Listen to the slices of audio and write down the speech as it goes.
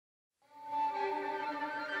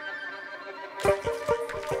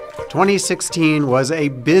2016 was a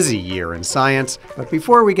busy year in science, but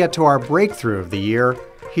before we get to our breakthrough of the year,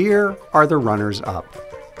 here are the runners-up.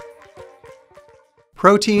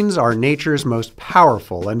 Proteins are nature's most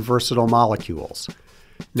powerful and versatile molecules.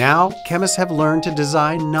 Now, chemists have learned to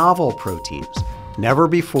design novel proteins, never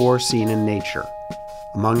before seen in nature.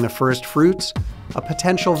 Among the first fruits, a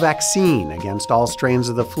potential vaccine against all strains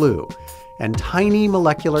of the flu, and tiny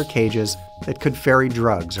molecular cages that could ferry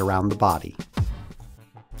drugs around the body.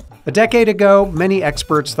 A decade ago, many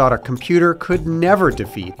experts thought a computer could never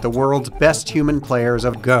defeat the world's best human players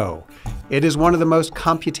of Go. It is one of the most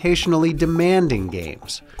computationally demanding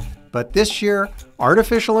games. But this year,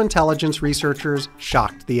 artificial intelligence researchers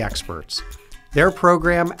shocked the experts. Their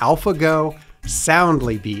program, AlphaGo,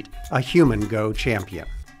 soundly beat a human Go champion.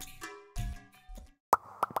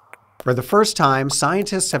 For the first time,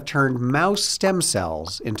 scientists have turned mouse stem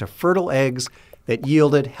cells into fertile eggs that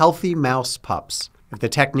yielded healthy mouse pups. If the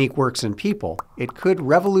technique works in people, it could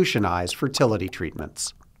revolutionize fertility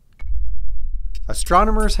treatments.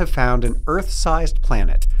 Astronomers have found an Earth-sized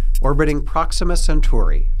planet orbiting Proxima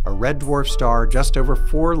Centauri, a red dwarf star just over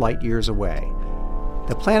 4 light-years away.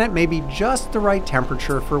 The planet may be just the right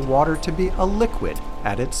temperature for water to be a liquid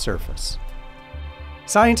at its surface.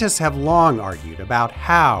 Scientists have long argued about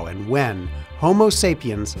how and when Homo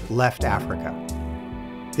sapiens left Africa.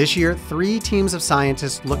 This year, 3 teams of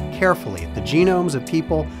scientists looked carefully at the genomes of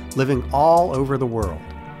people living all over the world.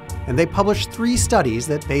 And they published 3 studies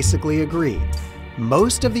that basically agree.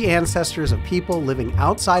 Most of the ancestors of people living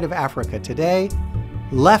outside of Africa today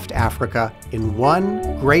left Africa in one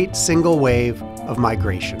great single wave of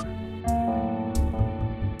migration.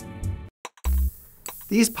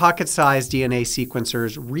 These pocket-sized DNA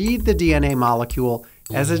sequencers read the DNA molecule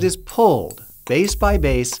as it is pulled, base by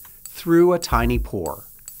base, through a tiny pore.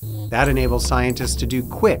 That enables scientists to do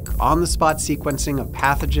quick, on-the-spot sequencing of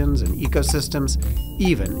pathogens and ecosystems,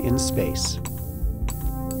 even in space.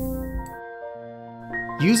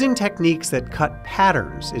 Using techniques that cut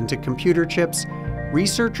patterns into computer chips,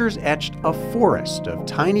 researchers etched a forest of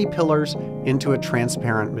tiny pillars into a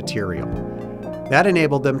transparent material. That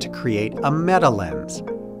enabled them to create a meta-lens.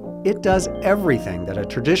 It does everything that a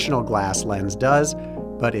traditional glass lens does,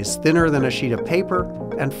 but is thinner than a sheet of paper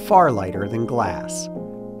and far lighter than glass.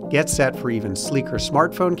 Get set for even sleeker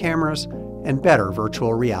smartphone cameras and better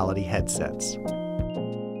virtual reality headsets.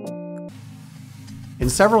 In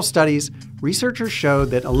several studies, researchers showed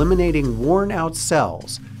that eliminating worn-out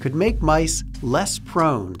cells could make mice less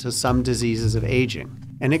prone to some diseases of aging,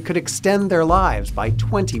 and it could extend their lives by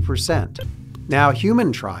 20%. Now,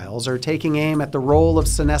 human trials are taking aim at the role of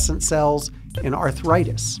senescent cells in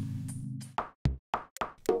arthritis.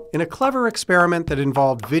 In a clever experiment that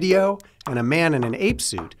involved video and a man in an ape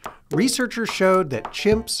suit, researchers showed that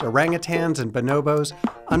chimps, orangutans, and bonobos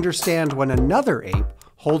understand when another ape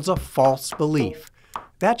holds a false belief.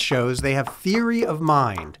 That shows they have theory of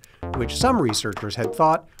mind, which some researchers had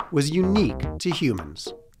thought was unique to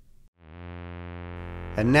humans.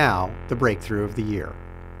 And now, the breakthrough of the year.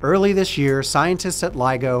 Early this year, scientists at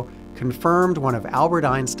LIGO confirmed one of Albert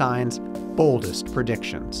Einstein's boldest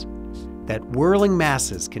predictions: that whirling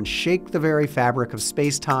masses can shake the very fabric of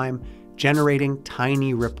space-time, generating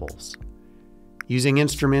tiny ripples. Using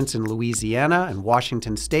instruments in Louisiana and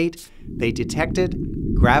Washington State, they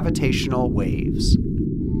detected gravitational waves.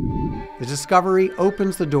 The discovery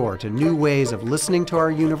opens the door to new ways of listening to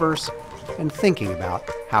our universe and thinking about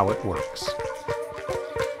how it works.